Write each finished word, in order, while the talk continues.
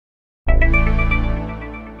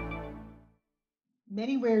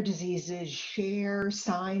Many rare diseases share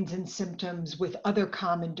signs and symptoms with other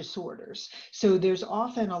common disorders. So there's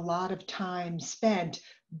often a lot of time spent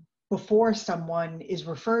before someone is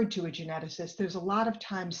referred to a geneticist. There's a lot of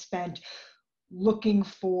time spent looking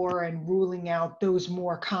for and ruling out those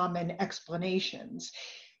more common explanations.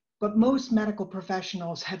 But most medical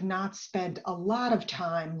professionals have not spent a lot of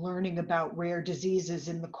time learning about rare diseases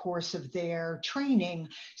in the course of their training,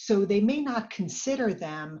 so they may not consider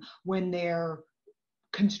them when they're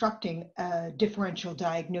constructing a differential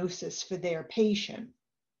diagnosis for their patient.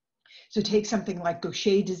 So take something like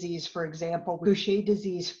Gaucher disease, for example. Gaucher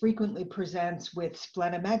disease frequently presents with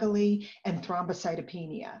splenomegaly and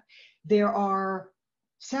thrombocytopenia. There are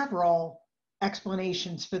several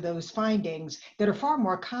explanations for those findings that are far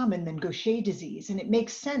more common than Gaucher disease, and it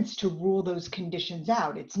makes sense to rule those conditions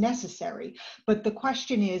out. It's necessary. But the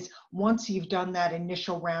question is, once you've done that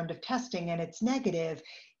initial round of testing and it's negative,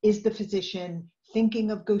 is the physician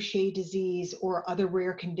thinking of Gaucher disease or other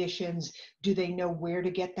rare conditions? Do they know where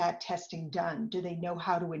to get that testing done? Do they know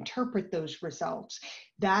how to interpret those results?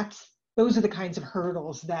 Those are the kinds of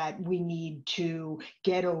hurdles that we need to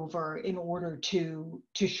get over in order to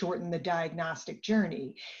shorten the diagnostic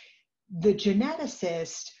journey. The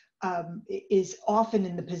geneticist is often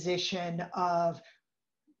in the position of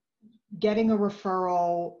getting a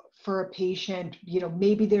referral for a patient.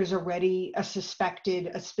 Maybe there's already a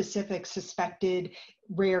specific suspected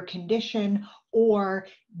rare condition, or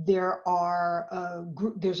there's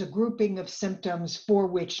a grouping of symptoms for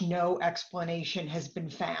which no explanation has been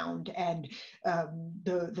found, and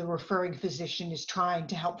the referring physician is trying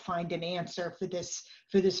to help find an answer for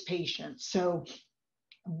this patient. So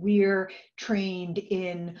we're trained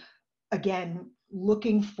in, again,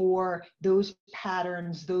 looking for those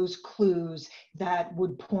patterns, those clues that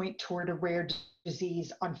would point toward a rare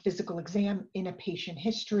disease on physical exam, in a patient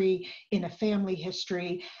history, in a family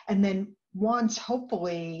history. And then once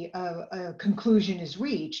hopefully a conclusion is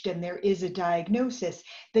reached and there is a diagnosis,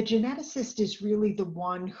 the geneticist is really the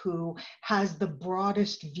one who has the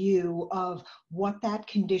broadest view of what that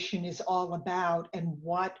condition is all about and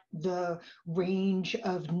what the range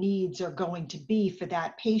of needs are going to be for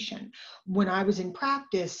that patient. When I was in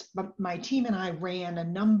practice, my team and I ran a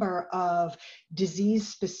number of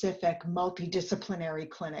disease-specific multidisciplinary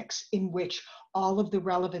clinics in which all of the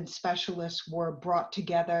relevant specialists were brought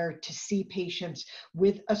together to see patients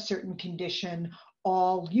with a certain condition,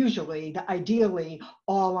 ideally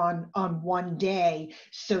all on one day,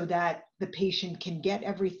 so that the patient can get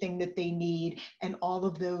everything that they need and all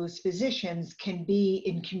of those physicians can be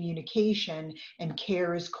in communication and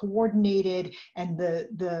care is coordinated, and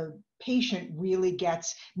the patient really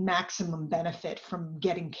gets maximum benefit from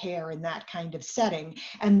getting care in that kind of setting.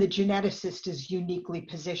 And the geneticist is uniquely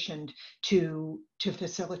positioned to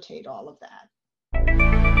facilitate all of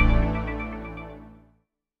that.